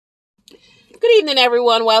Good evening,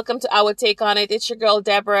 everyone. Welcome to our take on it. It's your girl,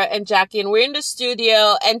 Deborah and Jackie, and we're in the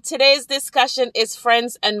studio. And today's discussion is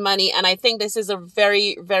friends and money. And I think this is a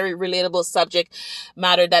very, very relatable subject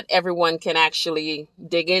matter that everyone can actually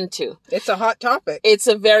dig into. It's a hot topic. It's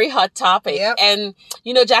a very hot topic. Yep. And,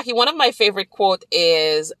 Jackie, one of my favorite quote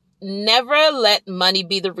is, never let money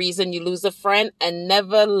be the reason you lose a friend, and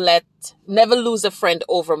never lose a friend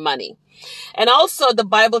over money. And also the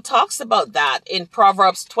Bible talks about that in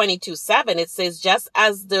Proverbs 22:7. It says, just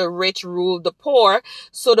as the rich rule the poor,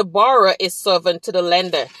 so the borrower is servant to the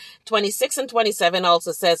lender. 26 and 27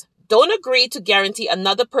 also says, don't agree to guarantee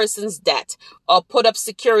another person's debt or put up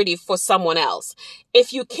security for someone else.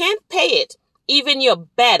 If you can't pay it, even your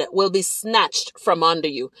bed will be snatched from under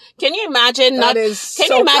you. Can you imagine? Can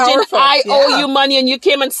you imagine powerful. I owe you money and you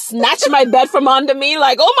came and snatched my bed from under me?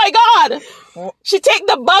 Like, oh my God, she take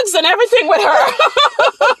the bugs and everything with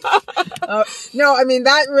her. No, I mean,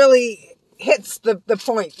 that really hits the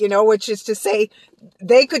point, which is to say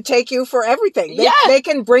they could take you for everything. They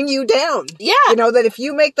can bring you down. Yeah. That if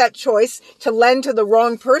you make that choice to lend to the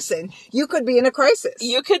wrong person, you could be in a crisis.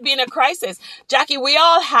 You could be in a crisis. Jackie, we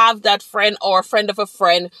all have that friend or a friend of a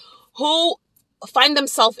friend who find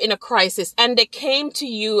themselves in a crisis, and they came to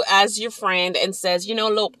you as your friend and says,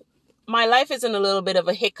 look, my life is in a little bit of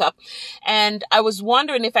a hiccup, and I was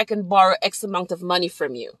wondering if I can borrow X amount of money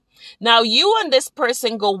from you. Now, you and this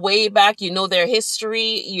person go way back. You know their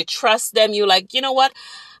history. You trust them. You're like, you know what?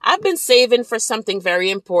 I've been saving for something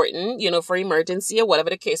very important, for emergency or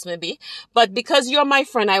whatever the case may be. But because you're my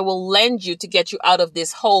friend, I will lend you to get you out of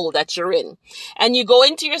this hole that you're in. And you go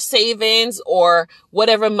into your savings or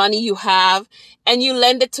whatever money you have, and you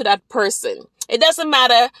lend it to that person. It doesn't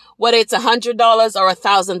matter whether it's $100 or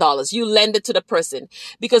 $1,000. You lend it to the person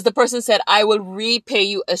because the person said, I will repay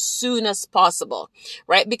you as soon as possible,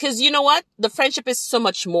 right? Because you know what? The friendship is so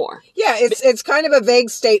much more. Yeah, it's kind of a vague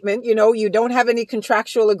statement. You don't have any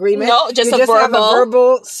contractual agreement. No, you just have a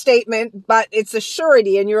verbal statement, but it's a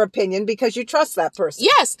surety in your opinion because you trust that person.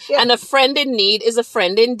 Yes. Yeah. And a friend in need is a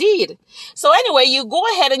friend indeed. So anyway, you go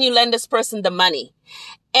ahead and you lend this person the money.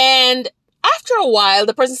 And after a while,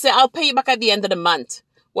 the person said, I'll pay you back at the end of the month.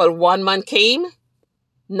 Well, 1 month came,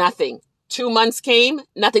 nothing. 2 months came,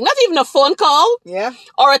 nothing. Not even a phone call. Yeah.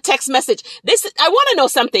 Or a text message. I want to know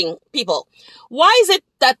something, people. Why is it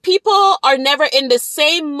that people are never in the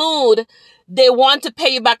same mood they want to pay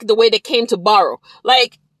you back the way they came to borrow?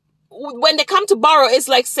 Like, when they come to borrow, it's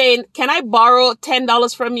like saying, can I borrow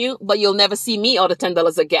 $10 from you, but you'll never see me or the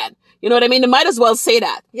 $10 again? You know what I mean? They might as well say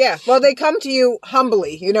that. Yeah. Well, they come to you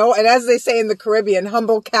humbly, and as they say in the Caribbean,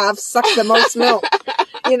 humble calves suck the most milk,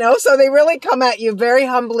 so they really come at you very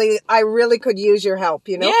humbly. I really could use your help,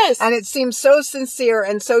 Yes. And it seems so sincere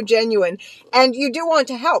and so genuine. And you do want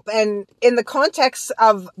to help. And in the context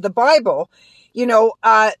of the Bible,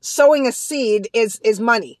 sowing a seed is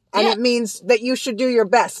money. And it means that you should do your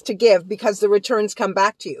best to give because the returns come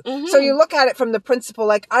back to you. Mm-hmm. So you look at it from the principle,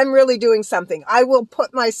 like, I'm really doing something. I will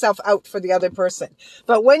put myself out for the other person.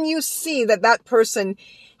 But when you see that that person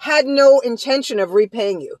had no intention of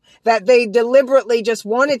repaying you, that they deliberately just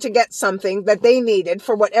wanted to get something that they needed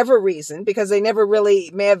for whatever reason, because they never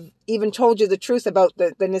really may have even told you the truth about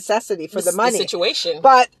the necessity for the money. The situation.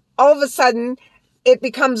 But all of a sudden, it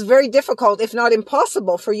becomes very difficult, if not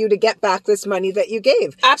impossible, for you to get back this money that you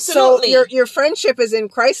gave. Absolutely. So your friendship is in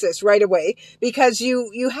crisis right away because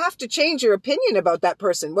you have to change your opinion about that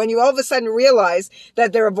person. When you all of a sudden realize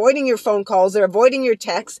that they're avoiding your phone calls, they're avoiding your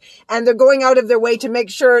texts, and they're going out of their way to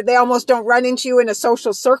make sure they almost don't run into you in a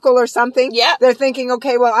social circle or something. Yeah. They're thinking,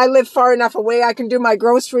 okay, well, I live far enough away. I can do my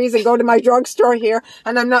groceries and go to my drugstore here,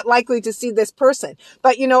 and I'm not likely to see this person.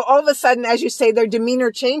 But, all of a sudden, as you say, their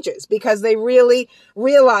demeanor changes because they really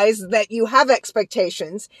realize that you have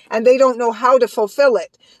expectations and they don't know how to fulfill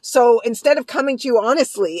it. So instead of coming to you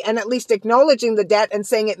honestly and at least acknowledging the debt and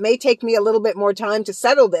saying it may take me a little bit more time to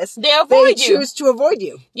settle this, they choose to avoid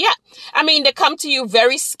you. Yeah. I mean, they come to you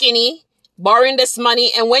very skinny, borrowing this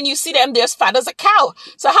money, and when you see them, they're as fat as a cow.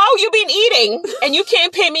 So how have you been eating and you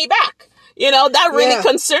can't pay me back? That really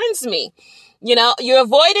concerns me. You're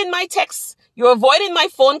avoiding my texts. You're avoiding my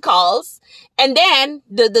phone calls. And then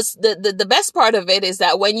the best part of it is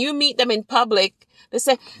that when you meet them in public, they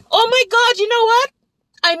say, oh my God, you know what?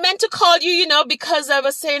 I meant to call you, because I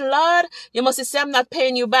was saying, Lord, you must say I'm not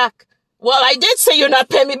paying you back. Well, I did say you're not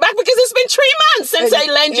paying me back because it's been 3 months since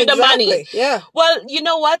I lent you the money. Yeah. Well, you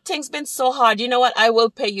know what? Things been so hard. You know what? I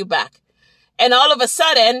will pay you back. And all of a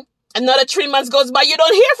sudden, another 3 months goes by. You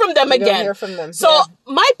don't hear from them again. You don't hear from them. So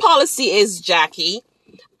my policy is, Jackie,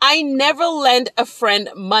 I never lend a friend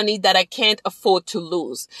money that I can't afford to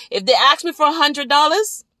lose. If they ask me for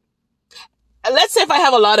 $100, let's say if I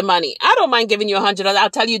have a lot of money, I don't mind giving you $100. I'll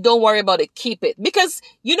tell you, don't worry about it. Keep it. Because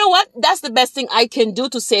you know what? That's the best thing I can do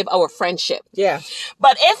to save our friendship. Yeah.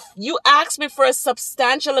 But if you ask me for a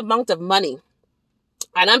substantial amount of money,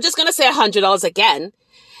 and I'm just going to say $100 again,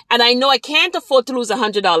 and I know I can't afford to lose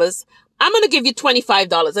 $100, I'm going to give you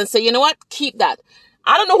 $25 and say, you know what? Keep that.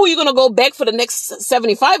 I don't know who you're going to go beg for the next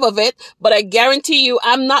 75 of it, but I guarantee you,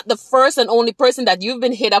 I'm not the first and only person that you've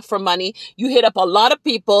been hit up for money. You hit up a lot of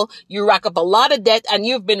people, you rack up a lot of debt, and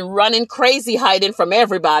you've been running crazy hiding from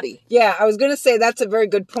everybody. Yeah, I was going to say that's a very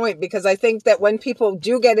good point, because I think that when people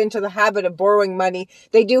do get into the habit of borrowing money,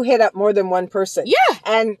 they do hit up more than one person. Yeah.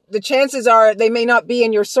 And the chances are they may not be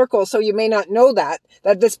in your circle, so you may not know that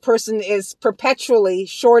this person is perpetually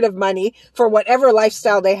short of money for whatever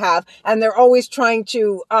lifestyle they have, and they're always trying to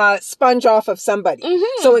sponge off of somebody.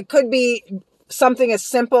 Mm-hmm. So it could be something as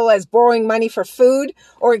simple as borrowing money for food,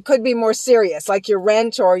 or it could be more serious, like your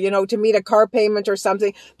rent, or, to meet a car payment or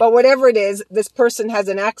something. But whatever it is, this person has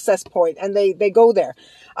an access point and they go there.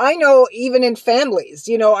 I know even in families,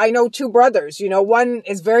 I know two brothers, one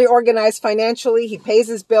is very organized financially. He pays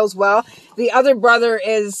his bills well. The other brother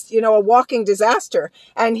is, a walking disaster,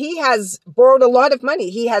 and he has borrowed a lot of money.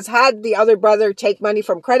 He has had the other brother take money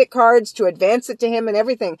from credit cards to advance it to him and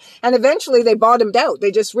everything. And eventually they bottomed out.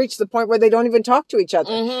 They just reached the point where they don't even talk to each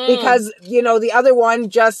other, because, the other one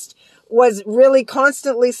just was really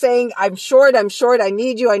constantly saying, I'm short, I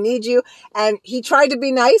need you. And he tried to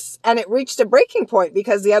be nice, and it reached a breaking point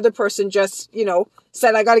because the other person just,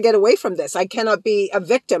 said, I got to get away from this. I cannot be a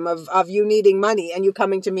victim of you needing money and you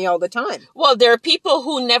coming to me all the time. Well, there are people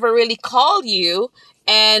who never really call you,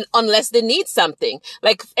 and unless they need something,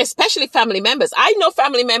 like especially family members. I know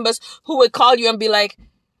family members who would call you and be like,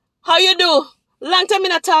 how you do? Long time I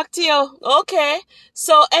not talk to you. Okay.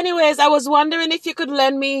 So anyways, I was wondering if you could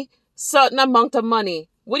lend me certain amount of money.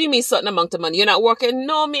 What do you mean certain amount of money? You're not working?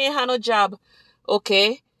 No, me ain't have no job.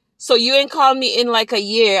 Okay. So you ain't called me in like a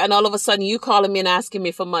year, and all of a sudden you calling me and asking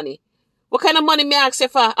me for money. What kind of money may I ask you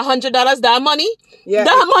for? $100? That money? Yeah.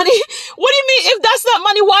 That money? What do you mean? If that's not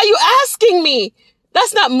money, why are you asking me?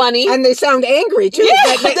 That's not money. And they sound angry too.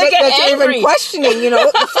 Yeah, they get you're angry. Even questioning,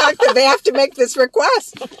 the fact that they have to make this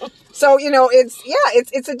request. So,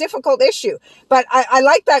 it's a difficult issue. But I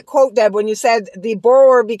like that quote, Deb, when you said the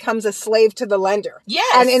borrower becomes a slave to the lender. Yes.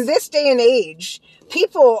 And in this day and age,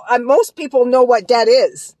 most people know what debt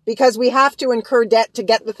is, because we have to incur debt to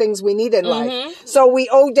get the things we need in life. So we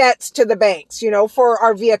owe debts to the banks, for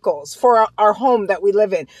our vehicles, for our home that we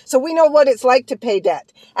live in. So we know what it's like to pay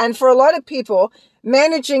debt. And for a lot of people,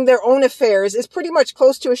 managing their own affairs is pretty much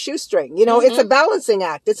close to a shoestring. It's a balancing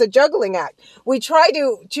act. It's a juggling act. We try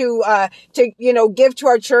to give to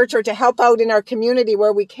our church or to help out in our community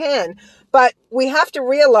where we can. But we have to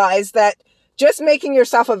realize that just making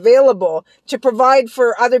yourself available to provide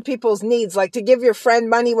for other people's needs, like to give your friend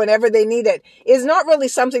money whenever they need it, is not really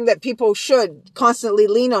something that people should constantly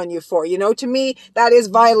lean on you for. To me, that is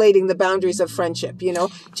violating the boundaries of friendship,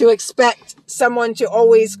 to expect someone to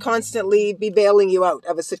always constantly be bailing you out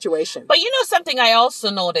of a situation. But something I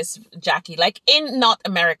also noticed, Jackie, like in North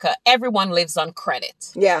America, everyone lives on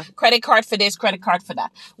credit. Yeah. Credit card for this, credit card for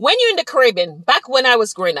that. When you're in the Caribbean, back when I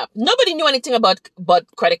was growing up, nobody knew anything about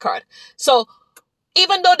credit card. So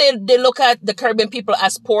even though they look at the Caribbean people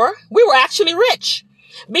as poor, we were actually rich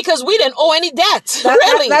because we didn't owe any debt.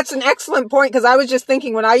 Really. That's an excellent point, because I was just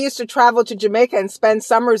thinking, when I used to travel to Jamaica and spend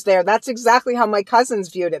summers there, that's exactly how my cousins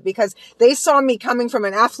viewed it, because they saw me coming from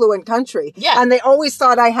an affluent country. Yeah. And they always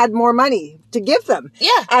thought I had more money to give them.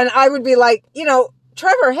 Yeah. And I would be like,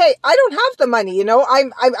 Trevor, hey, I don't have the money,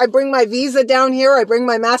 I bring my Visa down here. I bring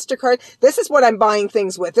my MasterCard. This is what I'm buying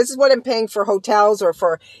things with. This is what I'm paying for hotels, or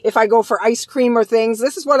for, if I go for ice cream or things,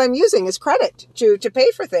 this is what I'm using as credit to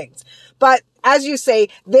pay for things. But as you say,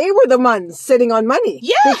 they were the ones sitting on money.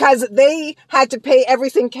 Yeah. Because they had to pay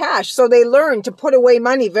everything cash. So they learned to put away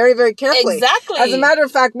money very, very carefully. Exactly. As a matter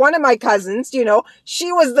of fact, one of my cousins,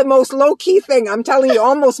 she was the most low-key thing. I'm telling you,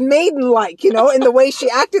 almost maiden-like, in the way she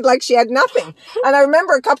acted like she had nothing. And I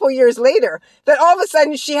remember a couple years later that all of a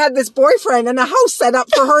sudden she had this boyfriend and a house set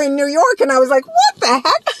up for her in New York. And I was like, what the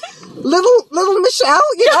heck? Little Michelle,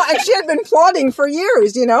 and she had been plotting for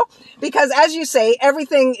years, because as you say,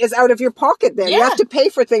 everything is out of your pocket then. Yeah. You have to pay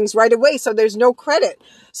for things right away. So there's no credit.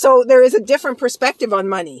 So there is a different perspective on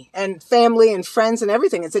money and family and friends and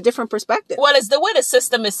everything. It's a different perspective. Well, it's the way the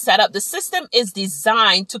system is set up. The system is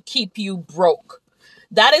designed to keep you broke.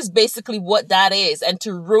 That is basically what that is, and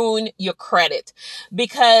to ruin your credit.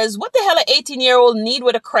 Because what the hell an 18-year-old need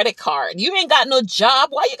with a credit card? You ain't got no job.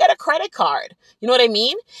 Why you got a credit card? You know what I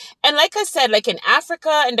mean? And like I said, like in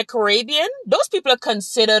Africa and the Caribbean, those people are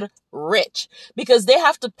considered rich because they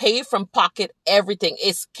have to pay from pocket everything.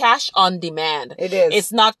 It's cash on demand. It is.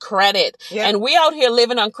 It's not credit. Yeah. And we out here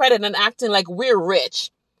living on credit and acting like we're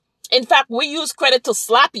rich. In fact, we use credit to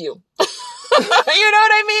slap you. You know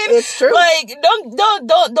what I mean? It's true. Like,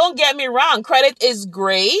 don't get me wrong. Credit is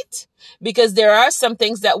great because there are some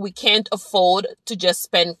things that we can't afford to just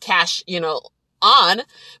spend cash, on.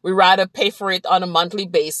 We rather pay for it on a monthly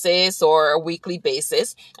basis or a weekly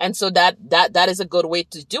basis. And so that is a good way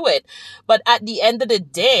to do it. But at the end of the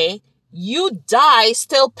day, you die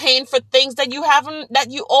still paying for things that you own, that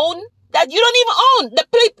you don't even own.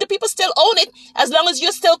 The people still own it as long as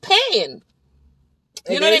you're still paying.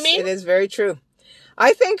 You know what I mean? It is very true.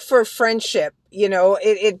 I think for friendship,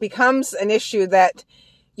 it becomes an issue that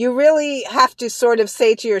you really have to sort of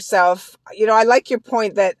say to yourself, I like your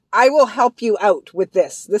point that I will help you out with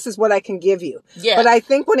this. This is what I can give you. Yeah. But I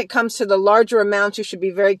think when it comes to the larger amounts, you should be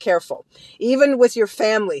very careful. Even with your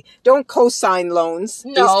family, don't co-sign loans,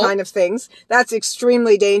 No. these kind of things. That's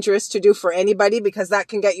extremely dangerous to do for anybody because that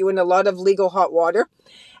can get you in a lot of legal hot water.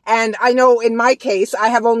 And I know in my case, I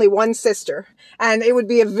have only one sister, and it would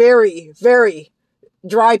be a very, very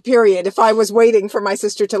dry period if I was waiting for my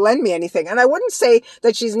sister to lend me anything. And I wouldn't say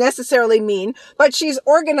that she's necessarily mean, but she's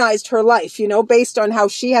organized her life, based on how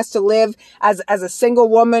she has to live as a single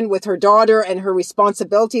woman with her daughter and her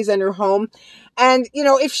responsibilities in her home. And,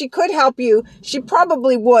 if she could help you, she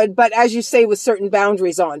probably would, but as you say, with certain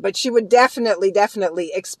boundaries on. But she would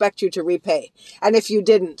definitely expect you to repay. And if you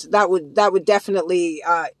didn't, that would definitely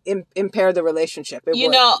impair the relationship. It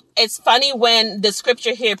would. It's funny when the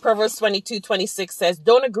scripture here, Proverbs 22:26 says,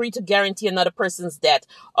 don't agree to guarantee another person's debt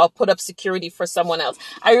or put up security for someone else.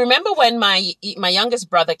 I remember when my youngest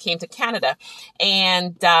brother came to Canada,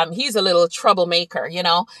 and he's a little troublemaker,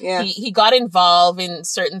 Yeah. He got involved in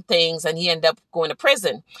certain things and he ended up going to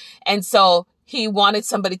prison. And so he wanted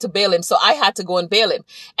somebody to bail him. So I had to go and bail him.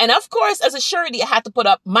 And of course, as a surety, I had to put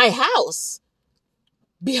up my house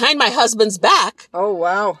behind my husband's back. Oh,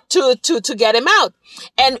 wow. To get him out.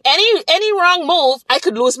 And any wrong move, I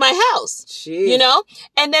could lose my house. Jeez.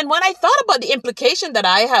 And then when I thought about the implication that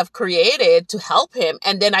I have created to help him,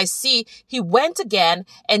 and then I see he went again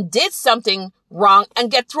and did something wrong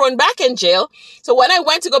and get thrown back in jail. So when I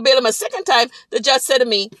went to go bail him a second time, the judge said to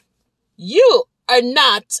me, you are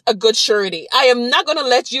not a good surety. I am not going to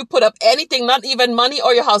let you put up anything, not even money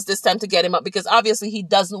or your house this time to get him up, because obviously he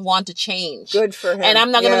doesn't want to change. Good for him. And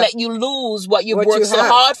I'm not going to let you lose what you've What worked you so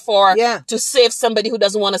have. hard for Yeah. to save somebody who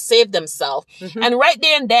doesn't want to save themselves. Mm-hmm. And right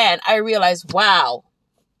there and then I realized, wow,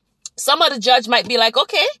 some other judge might be like,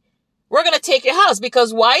 okay, we're going to take your house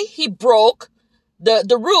because why? He broke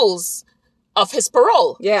the rules of his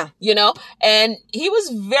parole. Yeah. And he was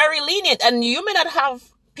very lenient, and you may not have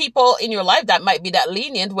people in your life that might be that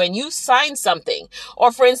lenient when you sign something.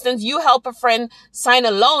 Or for instance, you help a friend sign a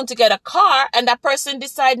loan to get a car and that person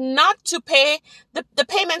decide not to pay the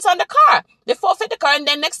payments on the car. They forfeit the car, and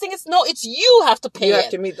then next thing it's you have to pay You it.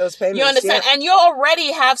 have to meet those payments. You understand? Yeah. And you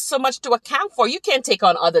already have so much to account for. You can't take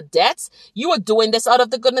on other debts. You are doing this out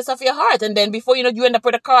of the goodness of your heart. And then before you know, you end up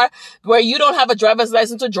with a car where you don't have a driver's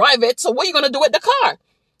license to drive it. So what are you going to do with the car?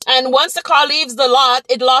 And once the car leaves the lot,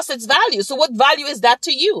 it lost its value. So what value is that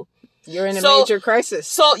to you? You're in a major crisis.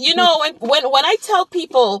 So, when I tell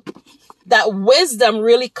people that wisdom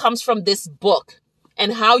really comes from this book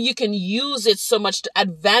and how you can use it so much to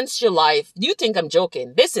advance your life, you think I'm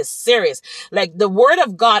joking. This is serious. Like, the word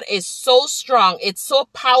of God is so strong. It's so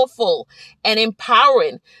powerful and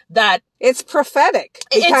empowering that it's prophetic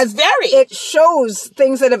because it shows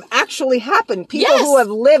things that have actually happened. People who have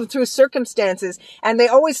lived through circumstances, and they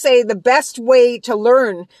always say the best way to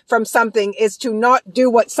learn from something is to not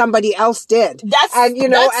do what somebody else did. And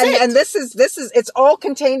this is it's all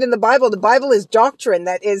contained in the Bible. The Bible is doctrine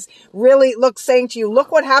that is really saying to you,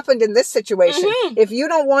 look what happened in this situation. Mm-hmm. If you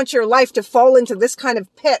don't want your life to fall into this kind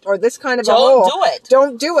of pit or this kind of a hole,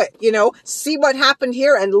 don't do it. See what happened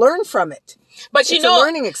here and learn from it. But it's a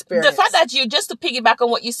learning experience. The fact that just to piggyback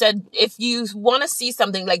on what you said, if you want to see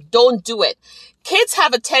something, like, don't do it. Kids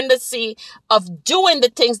have a tendency of doing the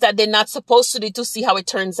things that they're not supposed to do to see how it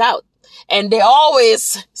turns out. And they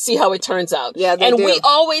always see how it turns out. Yeah, they do. We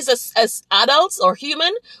always, as adults or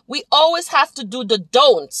human, we always have to do the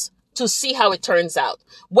don'ts to see how it turns out.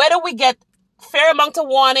 Whether we get fair amount of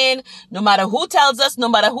warning. No matter who tells us, no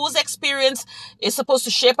matter whose experience is supposed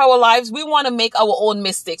to shape our lives, we want to make our own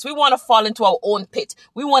mistakes. We want to fall into our own pit.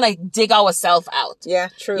 We want to dig ourselves out. Yeah,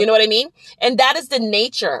 true. You know what I mean? And that is the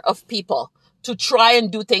nature of people, to try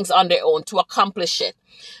and do things on their own, to accomplish it.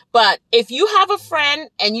 But if you have a friend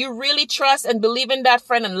and you really trust and believe in that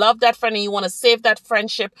friend and love that friend and you want to save that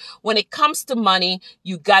friendship, when it comes to money,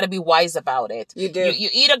 you got to be wise about it. You do.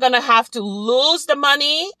 You're either going to have to lose the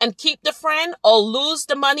money and keep the friend, or lose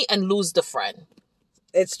the money and lose the friend.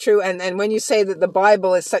 It's true. And when you say that the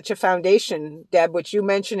Bible is such a foundation, Deb, which you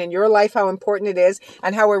mentioned in your life, how important it is,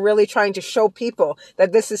 and how we're really trying to show people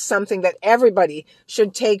that this is something that everybody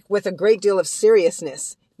should take with a great deal of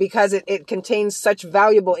seriousness, because it contains such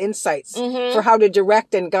valuable insights for how to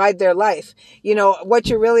direct and guide their life. You know, what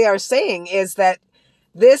you really are saying is that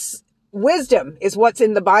this wisdom is what's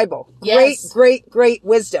in the Bible. Yes. Great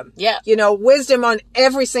wisdom. Yeah. You know, wisdom on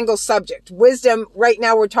every single subject. Wisdom, right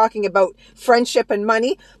now we're talking about friendship and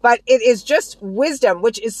money, but it is just wisdom,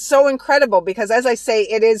 which is so incredible because, as I say,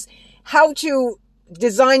 it is how to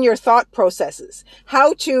design your thought processes,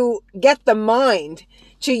 how to get the mind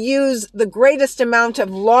to use the greatest amount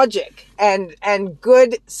of logic and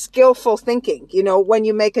good, skillful thinking, you know, when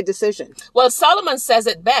you make a decision. Well, Solomon says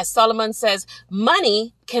it best. Solomon says,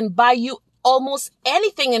 money can buy you almost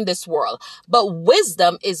anything in this world, but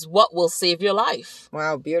wisdom is what will save your life.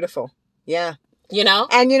 Wow, beautiful. Yeah. You know?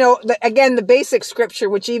 And, you know, again, the basic scripture,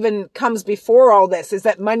 which even comes before all this, is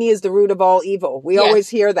that money is the root of all evil. We always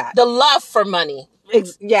hear that. The love for money.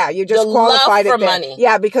 Yeah, you just The qualified love it for there. money.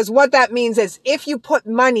 Yeah, because what that means is if you put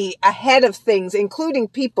money ahead of things, including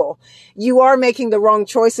people, you are making the wrong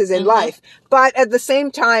choices in life. But at the same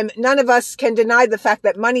time, none of us can deny the fact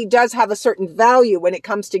that money does have a certain value when it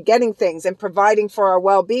comes to getting things and providing for our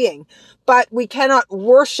well-being. But we cannot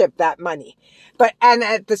worship that money. And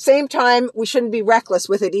at the same time, we shouldn't be reckless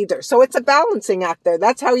with it either. So it's a balancing act there.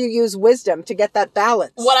 That's how you use wisdom to get that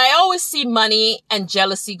balance. What I always see, money and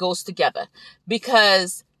jealousy goes together,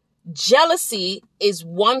 because jealousy is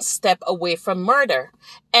one step away from murder.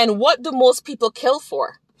 And what do most people kill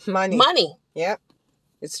for? Money. Money. Yeah,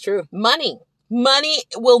 it's true. Money. Money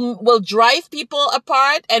will drive people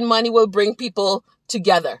apart, and money will bring people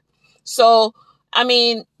together. So, I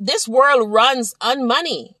mean, this world runs on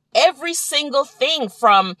money. Every single thing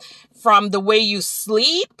from the way you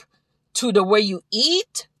sleep, to the way you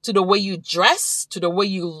eat, to the way you dress, to the way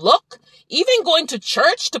you look, even going to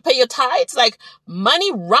church to pay your tithes. Like,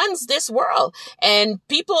 money runs this world. And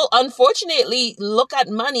people, unfortunately, look at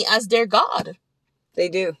money as their God. They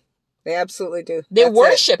do. They absolutely do. They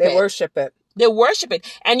worship it. They worship it. They worship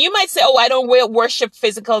it. And you might say, oh, I don't worship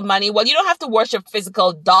physical money. Well, you don't have to worship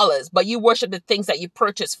physical dollars, but you worship the things that you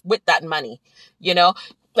purchase with that money. You know,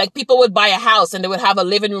 like people would buy a house and they would have a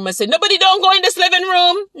living room and say, nobody don't go in this living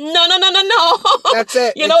room. No. That's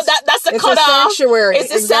it. You know, that's a cutoff. It's a sanctuary.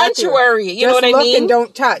 It's a sanctuary. You know what I mean? Just look and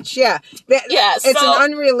don't touch. Yeah. It's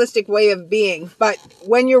an unrealistic way of being. But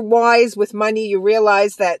when you're wise with money, you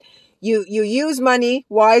realize that you use money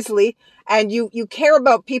wisely, and you care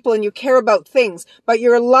about people and you care about things, but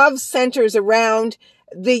your love centers around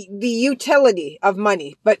the utility of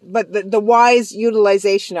money, but the wise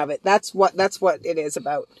utilization of it. That's what it is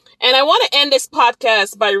about. And I want to end this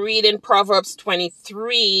podcast by reading Proverbs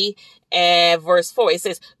 23, verse 4. It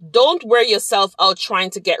says, don't wear yourself out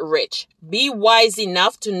trying to get rich. Be wise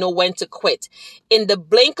enough to know when to quit. In the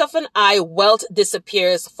blink of an eye, wealth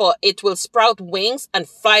disappears, for it will sprout wings and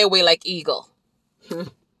fly away like eagle.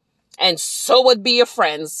 And so would be your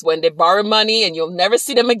friends when they borrow money and you'll never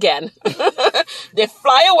see them again. They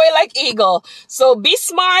fly away like eagle. So be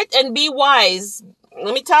smart and be wise.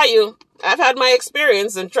 Let me tell you, I've had my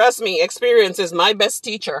experience, and trust me, experience is my best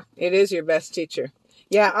teacher. It is your best teacher.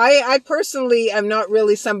 Yeah, I personally am not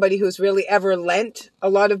really somebody who's really ever lent a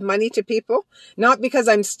lot of money to people. Not because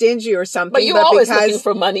I'm stingy or something, but you're always looking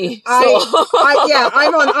for money. I'm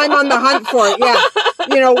on the hunt for it. Yeah,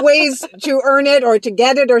 you know, ways to earn it or to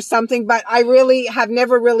get it or something. But I really have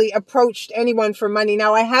never really approached anyone for money.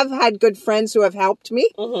 Now, I have had good friends who have helped me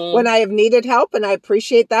when I have needed help, and I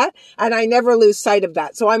appreciate that. And I never lose sight of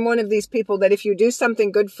that. So I'm one of these people that if you do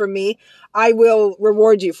something good for me, I will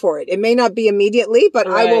reward you for it. It may not be immediately, but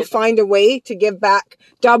I will find a way to give back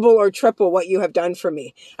double or triple what you have done for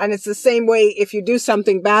me. And it's the same way if you do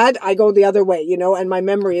something bad, I go the other way, you know, and my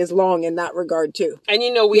memory is long in that regard too. And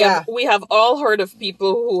you know, we have all heard of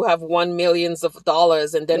people who have won millions of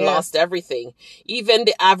dollars and then lost everything. Even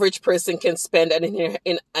the average person can spend an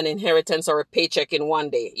inheritance or a paycheck in one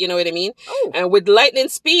day. You know what I mean? Oh. And with lightning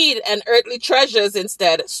speed and earthly treasures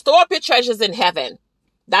instead, store up your treasures in heaven.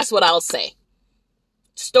 That's what I'll say.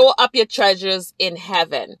 store up your treasures in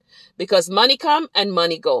heaven, because money come and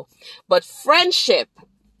money go. But friendship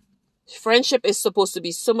is supposed to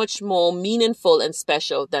be so much more meaningful and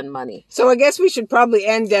special than money. So I guess we should probably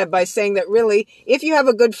end, Deb, by saying that really, if you have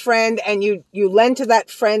a good friend and you lend to that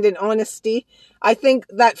friend in honesty, I think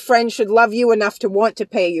that friend should love you enough to want to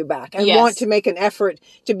pay you back and want to make an effort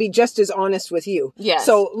to be just as honest with you. Yes.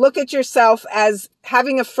 So look at yourself as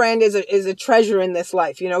having a friend is a treasure in this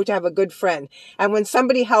life, to have a good friend. And when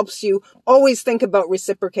somebody helps you, always think about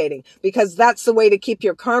reciprocating, because that's the way to keep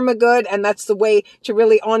your karma good. And that's the way to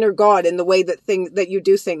really honor God in the way that you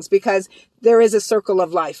do things, because there is a circle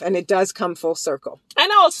of life and it does come full circle.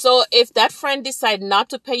 And also, if that friend decide not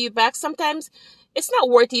to pay you back, sometimes it's not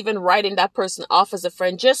worth even writing that person off as a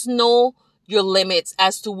friend. Just know your limits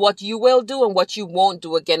as to what you will do and what you won't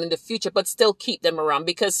do again in the future, but still keep them around,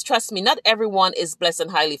 because trust me, not everyone is blessed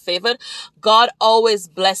and highly favored. God always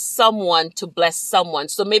bless someone to bless someone.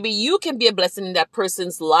 So maybe you can be a blessing in that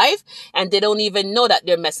person's life and they don't even know that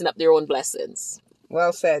they're messing up their own blessings.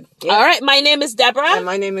 Well said. Yeah. All right. My name is Deborah. And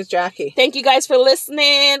my name is Jackie. Thank you guys for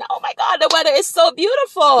listening. Oh my God, the weather is so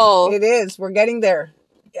beautiful. It is. We're getting there.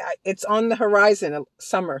 It's on the horizon.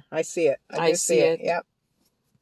 Summer. I see it. I see it. Yep.